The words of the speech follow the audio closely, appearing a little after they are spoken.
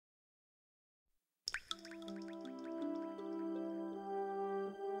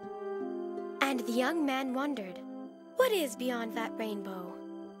And the young man wondered, what is beyond that rainbow?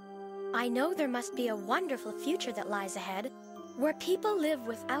 I know there must be a wonderful future that lies ahead, where people live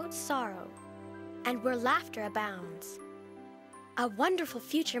without sorrow, and where laughter abounds. A wonderful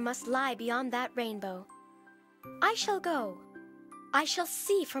future must lie beyond that rainbow. I shall go. I shall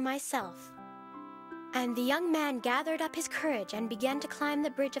see for myself. And the young man gathered up his courage and began to climb the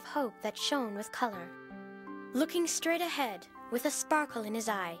bridge of hope that shone with color, looking straight ahead with a sparkle in his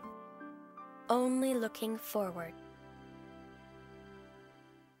eye, only looking forward.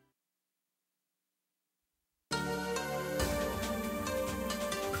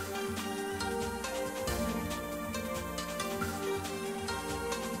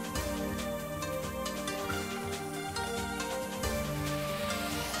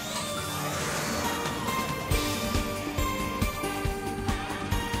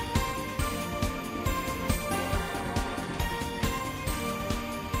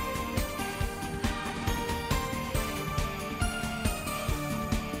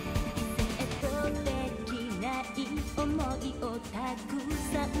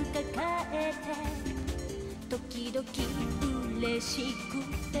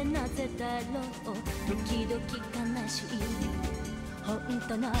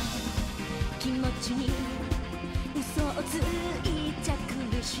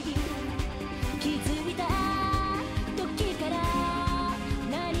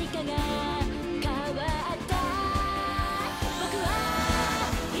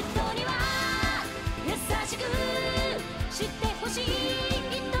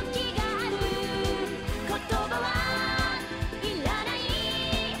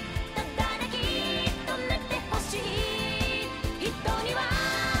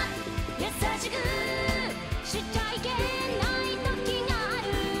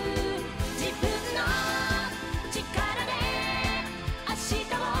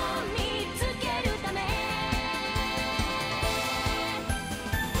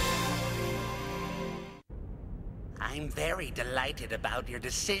 I'm very delighted about your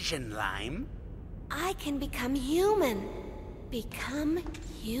decision, Lime. I can become human. Become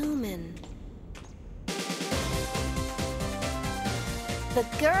human. The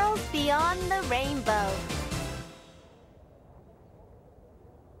Girls Beyond the Rainbow.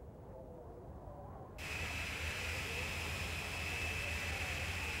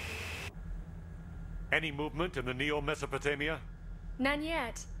 Any movement in the Neo-Mesopotamia? None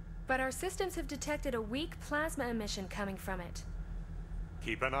yet, but our systems have detected a weak plasma emission coming from it.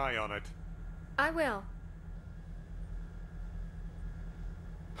 Keep an eye on it. I will.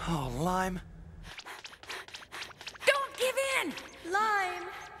 Oh, Lime. Don't give in! Lime!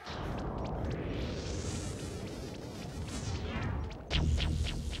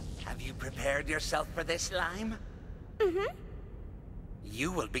 Have you prepared yourself for this, Lime? Mm-hmm.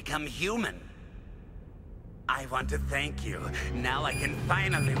 You will become human. I want to thank you. Now I can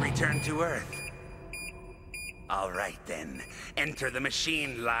finally return to Earth. All right then. Enter the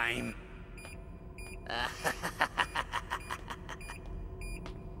machine, Lime.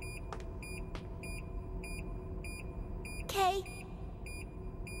 Okay.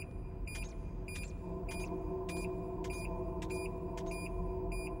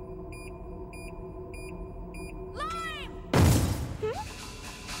 Lime!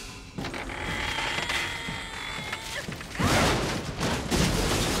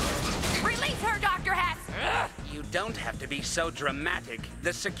 Release her, Dr. Hess! You don't have to be so dramatic.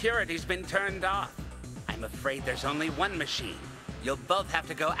 The security's been turned off. I'm afraid there's only one machine. You'll both have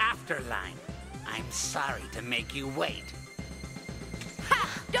to go after Lime. I'm sorry to make you wait. Ha!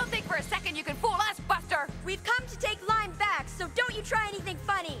 Don't think for a second you can fool us, Buster! We've come to take Lime back, so don't you try anything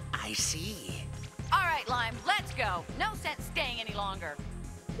funny. I see. All right, Lime, let's go. No sense staying any longer.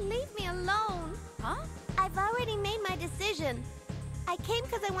 Leave me alone. Huh? I've already made my decision. I came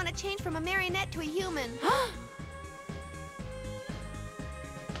because I want to change from a marionette to a human.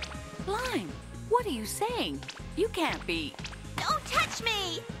 Lime, what are you saying? You can't be... Don't touch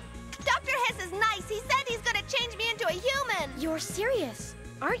me! Dr. Hess is nice. He said he's gonna change me into a human. You're serious,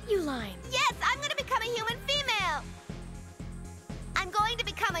 aren't you, Lime? Yes, I'm gonna become a human female. I'm going to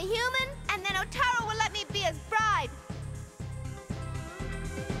become a human, and then Otaro will let me be his bride.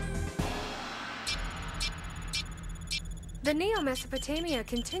 The Neo-Mesopotamia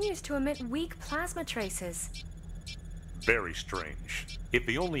continues to emit weak plasma traces. Very strange. If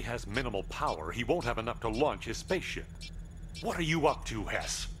he only has minimal power, he won't have enough to launch his spaceship. What are you up to,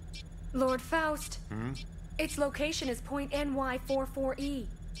 Hess? Lord Faust, its location is point NY44E.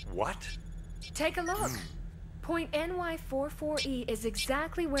 What? Take a look. Point NY44E is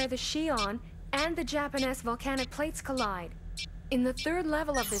exactly where the Shion and the Japanese volcanic plates collide. In the third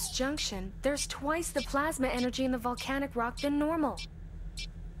level of this junction, there's twice the plasma energy in the volcanic rock than normal.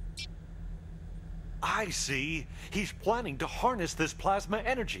 I see. He's planning to harness this plasma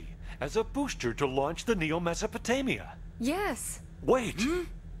energy as a booster to launch the Neo-Mesopotamia. Yes. Wait!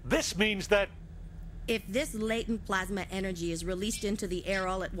 This means that... If this latent plasma energy is released into the air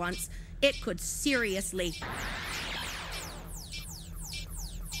all at once, it could seriously...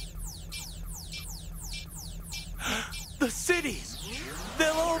 The cities!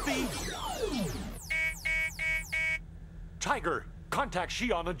 They'll all be... Tiger, contact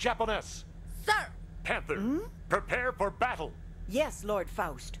Shion and Japanese. Sir! Panther, prepare for battle. Yes, Lord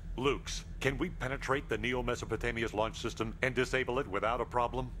Faust. Lukes, can we penetrate the Neo-Mesopotamia's launch system and disable it without a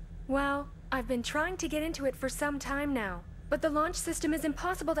problem? Well, I've been trying to get into it for some time now, but the launch system is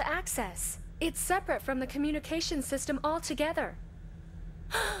impossible to access. It's separate from the communication system altogether.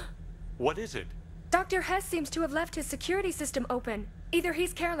 What is it? Dr. Hess seems to have left his security system open. Either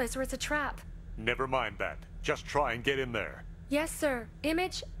he's careless or it's a trap. Never mind that. Just try and get in there. Yes, sir.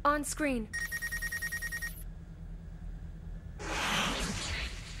 Image on screen.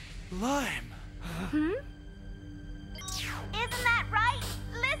 Lime. Isn't that right?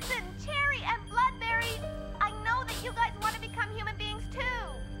 Listen, Cherry and Bloodberry, I know that you guys want to become human beings too.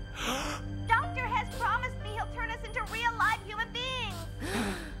 Doctor has promised me he'll turn us into real live human beings.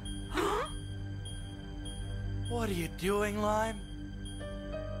 What are you doing, Lime?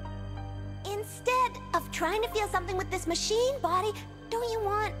 Instead of trying to feel something with this machine body, don't you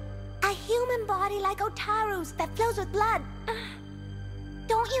want a human body like Otaru's that flows with blood?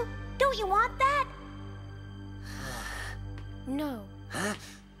 Don't you want that? No.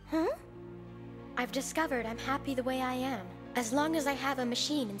 Huh? I've discovered I'm happy the way I am. As long as I have a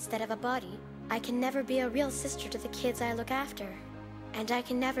machine instead of a body, I can never be a real sister to the kids I look after. And I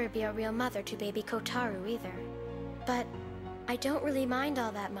can never be a real mother to baby Kotaru either. But I don't really mind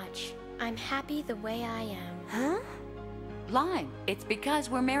all that much. I'm happy the way I am. Huh? Lime, it's because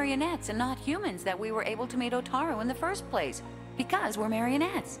we're marionettes and not humans that we were able to meet Otaru in the first place. Because we're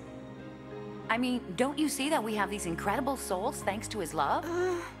marionettes. I mean, don't you see that we have these incredible souls thanks to his love?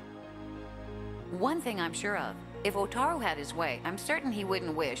 One thing I'm sure of, if Otaru had his way, I'm certain he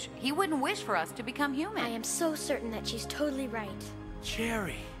wouldn't wish for us to become human. I am so certain that she's totally right.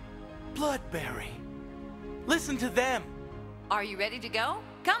 Cherry. Bloodberry. Listen to them. Are you ready to go?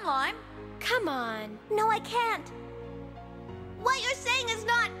 Come, Lime. Come on. No, I can't. What you're saying is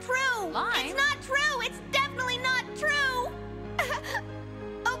not true. Lime? It's not true. It's definitely not true.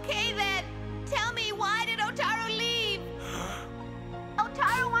 Okay, then. Tell me, why did Otaru leave?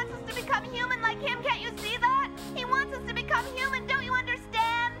 Otaru wants us to become human like him. Can't you see that? He wants us to become human. Don't you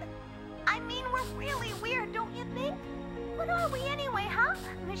understand? I mean, we're really weird, don't you think? What are we anyway, huh?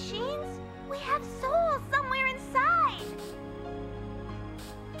 Machines? We have souls somewhere inside.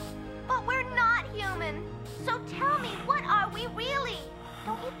 But we're not human. So tell me, what are we really?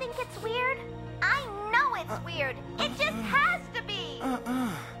 Don't you think it's weird? I know it's weird. It just has to be.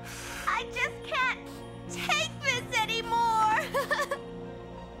 I just can't take this anymore.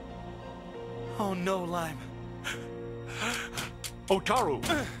 Oh no, Lime. Otaru!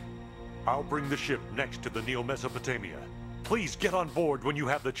 I'll bring the ship next to the Neo-Mesopotamia. Please get on board when you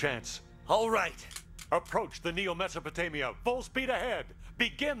have the chance. All right. Approach the Neo-Mesopotamia, full speed ahead.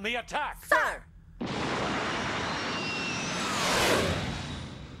 Begin the attack! Sir!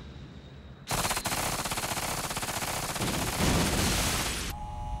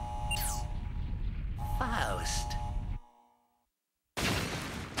 Faust.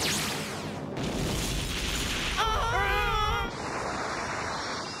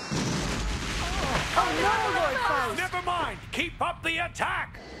 Oh no, Lord Faust! Never mind! Keep up the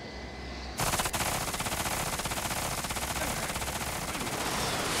attack!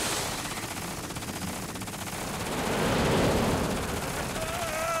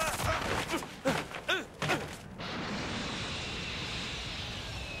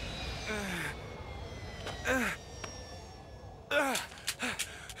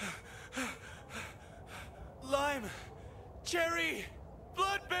 Lime. Cherry.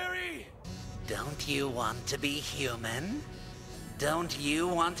 Bloodberry. Don't you want to be human? Don't you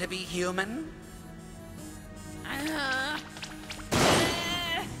want to be human? Stop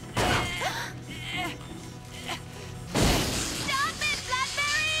it,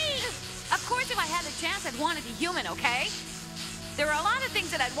 Bloodberry! Of course, if I had the chance, I'd want to be human, okay? There are a lot of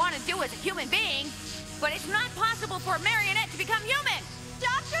things that I'd want to do as a human being, but it's not possible for a marionette to become human.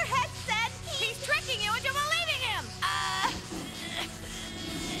 Dr. Hess said He's tricking you into believing him.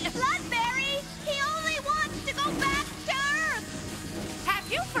 Bloodberry, he only wants to go back to Earth. Have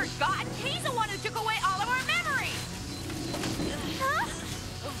you forgotten? He's the one who took away all of our memories.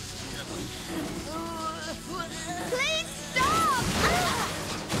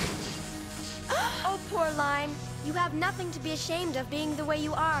 have nothing to be ashamed of being the way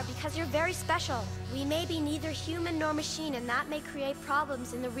you are because you're very special. We may be neither human nor machine, and that may create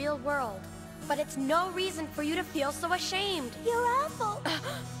problems in the real world. But it's no reason for you to feel so ashamed. You're awful.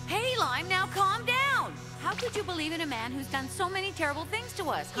 Hey, Lime, now calm down. How could you believe in a man who's done so many terrible things to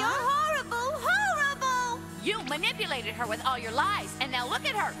us, You're horrible, horrible! You manipulated her with all your lies, and now look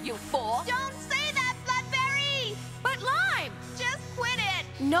at her, you fool. Don't say that, Bloodberry! But Lime! Just quit it!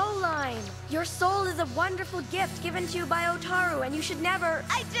 No, Lime. Your soul is a wonderful gift given to you by Otaru, and you should never...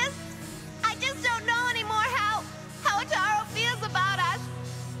 I just don't know anymore how Otaru feels about us.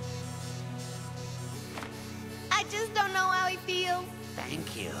 I just don't know how he feels.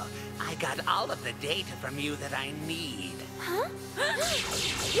 Thank you. I got all of the data from you that I need. Huh?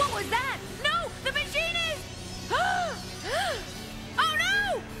 What was that? No! The machinist! Oh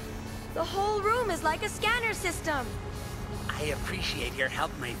no! The whole room is like a scanner system. I appreciate your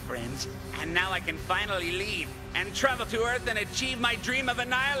help, my friends. And now I can finally leave and travel to Earth and achieve my dream of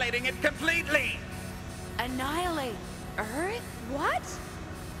annihilating it completely. Annihilate Earth? What?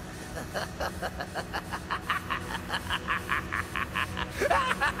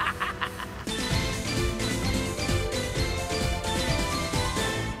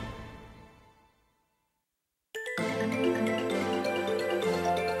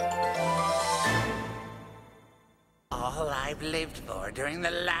 All I've lived for during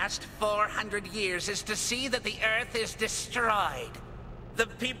the last 400 years is to see that the Earth is destroyed. The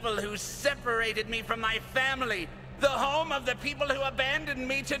people who separated me from my family. The home of the people who abandoned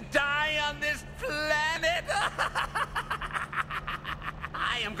me to die on this planet.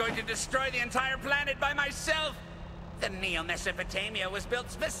 I am going to destroy the entire planet by myself. The Neo-Mesopotamia was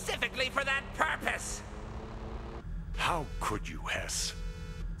built specifically for that purpose. How could you, Hess?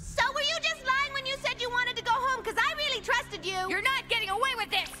 So were you just lying when you said you wanted to go home? Because I really trusted you. You're not getting away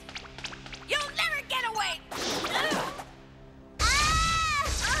with this! You'll never get away!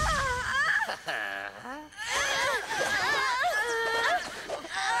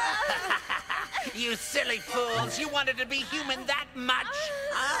 You silly fools! You wanted to be human that much?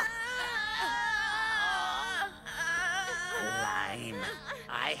 Huh? Lime,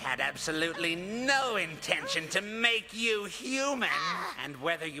 I had absolutely no intention to make you human. And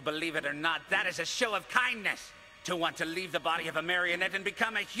whether you believe it or not, that is a show of kindness. To want to leave the body of a marionette and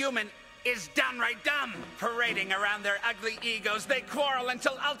become a human is downright dumb. Parading around their ugly egos, they quarrel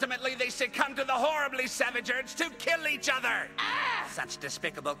until ultimately they succumb to the horribly savage urge to kill each other. Such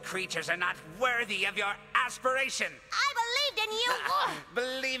despicable creatures are not worthy of your aspiration. I believed in you.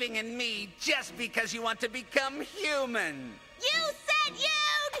 Believing in me just because you want to become human. You said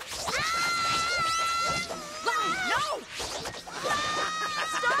you'd... No!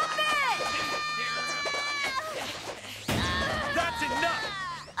 Stop it! That's enough!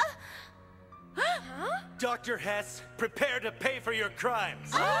 Dr. Hess, prepare to pay for your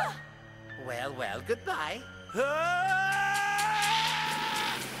crimes. Well, well, goodbye.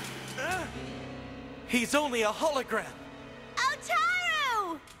 He's only a hologram.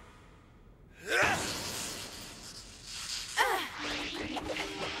 Otaru!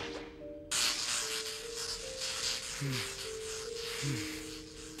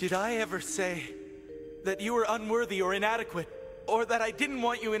 Did I ever say that you were unworthy or inadequate? Or that I didn't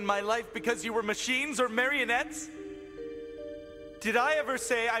want you in my life because you were machines or marionettes? Did I ever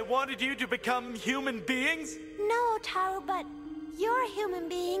say I wanted you to become human beings? No, Otaru, but you're a human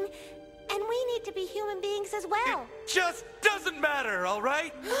being, and we need to be human beings as well. It just doesn't matter, all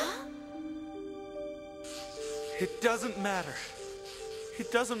right? It doesn't matter.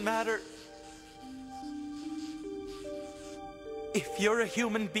 It doesn't matter if you're a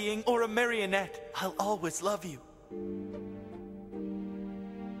human being or a marionette. I'll always love you.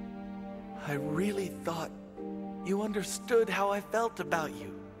 I really thought you understood how I felt about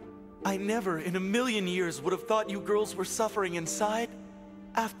you. I never in a million years would have thought you girls were suffering inside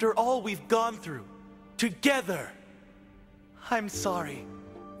after all we've gone through. Together. I'm sorry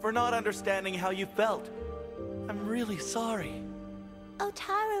for not understanding how you felt. I'm really sorry.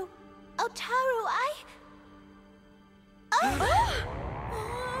 Otaru, I...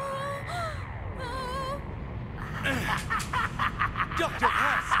 Dr.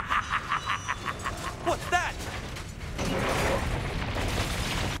 Hess! What's that?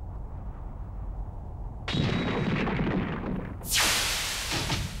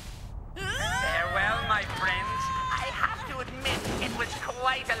 Farewell, my friends. I have to admit, it was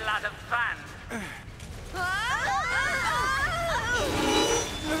quite a lot of fun.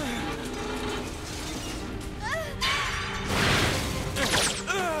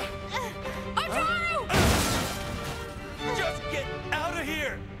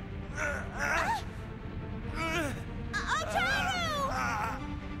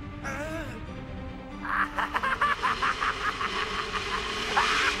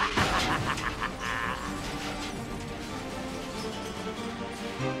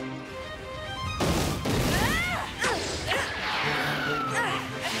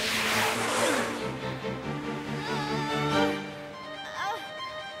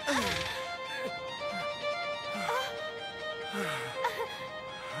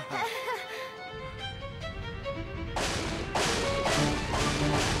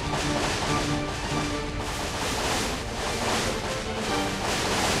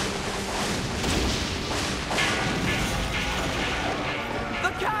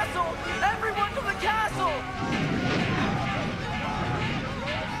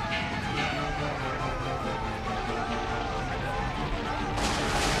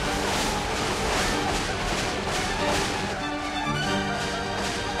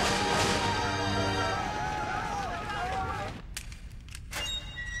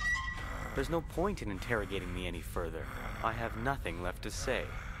 There's no point in interrogating me any further. I have nothing left to say.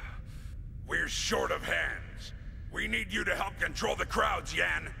 We're short of hands. We need you to help control the crowds,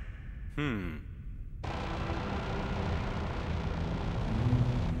 Yan.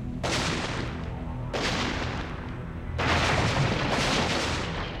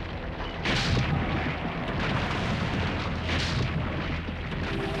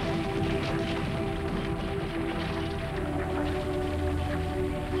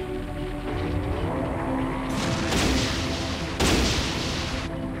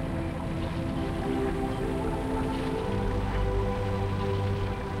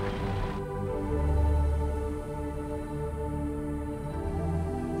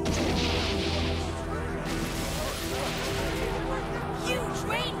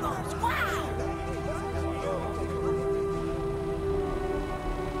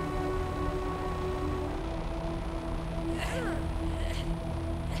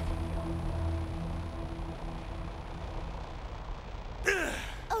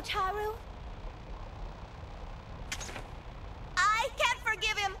 Otaru? I can't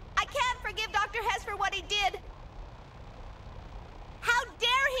forgive him! I can't forgive Dr. Hess for what he did! How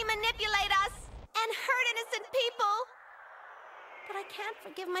dare he manipulate us and hurt innocent people! But I can't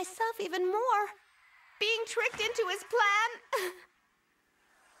forgive myself even more. Being tricked into his plan.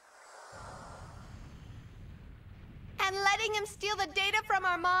 And letting him steal the data from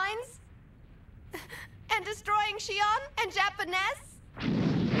our minds. And destroying Shion and Japanese.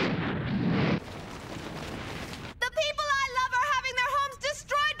 The people I love are having their homes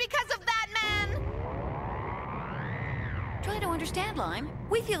destroyed because of that man! Try to understand, Lime.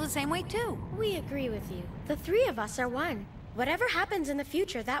 We feel the same way, too. We agree with you. The three of us are one. Whatever happens in the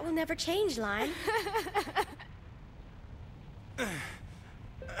future, that will never change, Lime.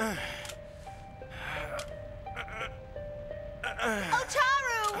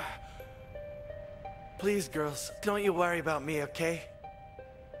 Otaru! Please, girls, don't you worry about me, okay?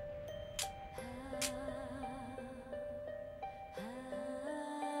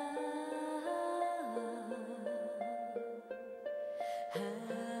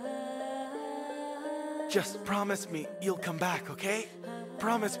 Just promise me you'll come back, okay?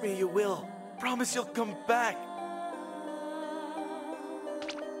 Promise me you will. Promise you'll come back.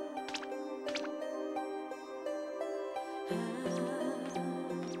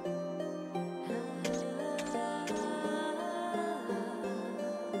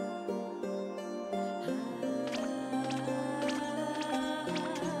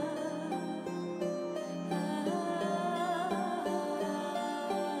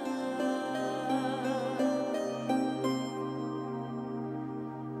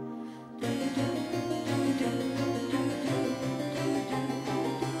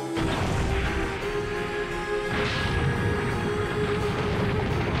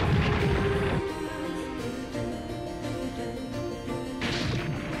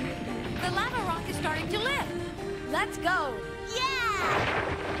 Let's go! Yeah!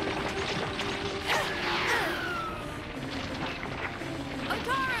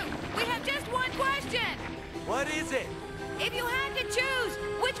 Otaru, we have just one question. What is it? If you had to choose,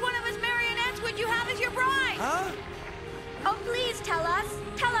 which one of us marionettes would you have as your bride? Huh? Oh, please tell us.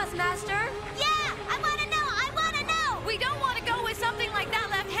 Tell us, Master. Yeah! I wanna know! I wanna know! We don't want to go with something like that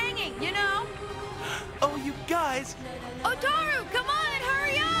left hanging, you know? Oh, you guys! Otaru, come on and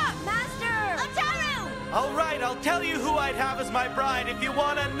hurry up! Master! Otaru! All right, I'll tell you who I'd have as my bride if you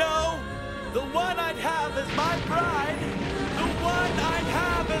want to know. The one I'd have as my bride. The one I'd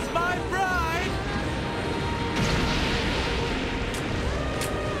have as my bride.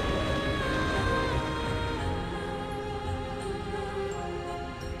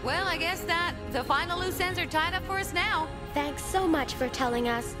 Well, I guess that the final loose ends are tied up for us now. Thanks so much for telling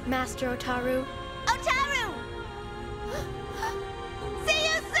us, Master Otaru. Otaru! See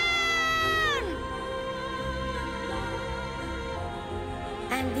you soon!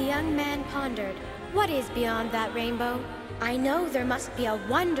 And the young man pondered, what is beyond that rainbow? I know there must be a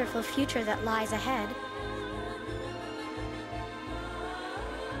wonderful future that lies ahead.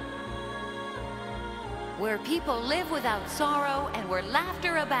 Where people live without sorrow and where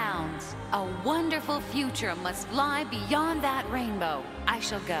laughter abounds. A wonderful future must lie beyond that rainbow. I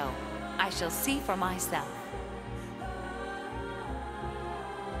shall go. I shall see for myself.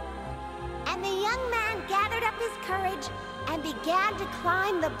 And the young man gathered up his courage and began to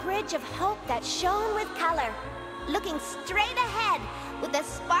climb the bridge of hope that shone with color, looking straight ahead with a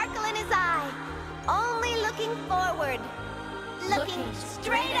sparkle in his eye, only looking forward. Looking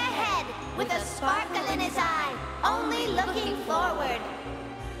straight ahead with a sparkle in his eye, only looking forward.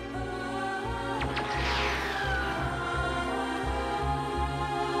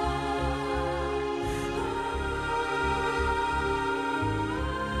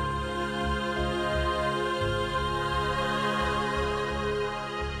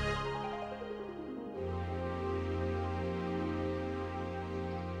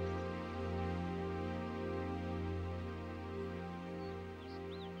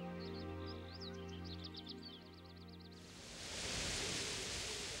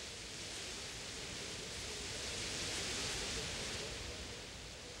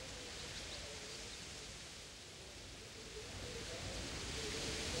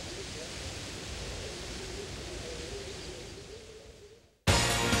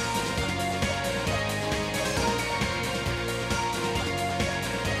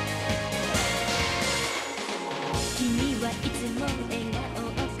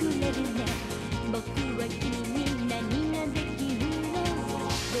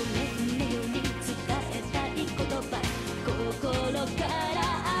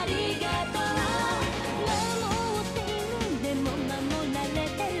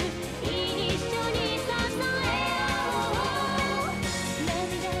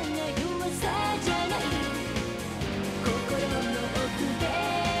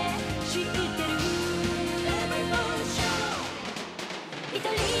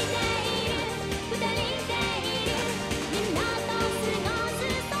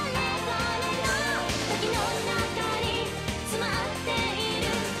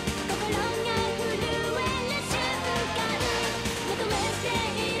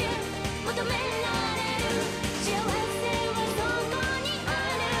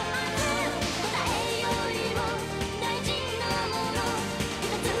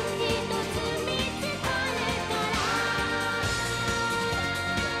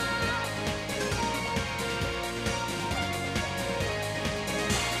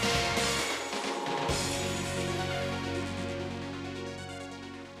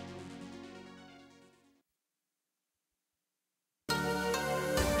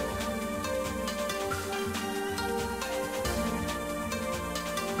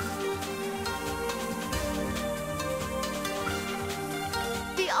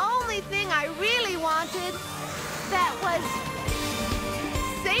 That was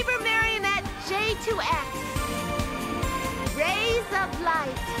Saber Marionette J2X. Rays of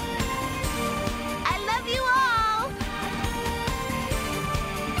Light.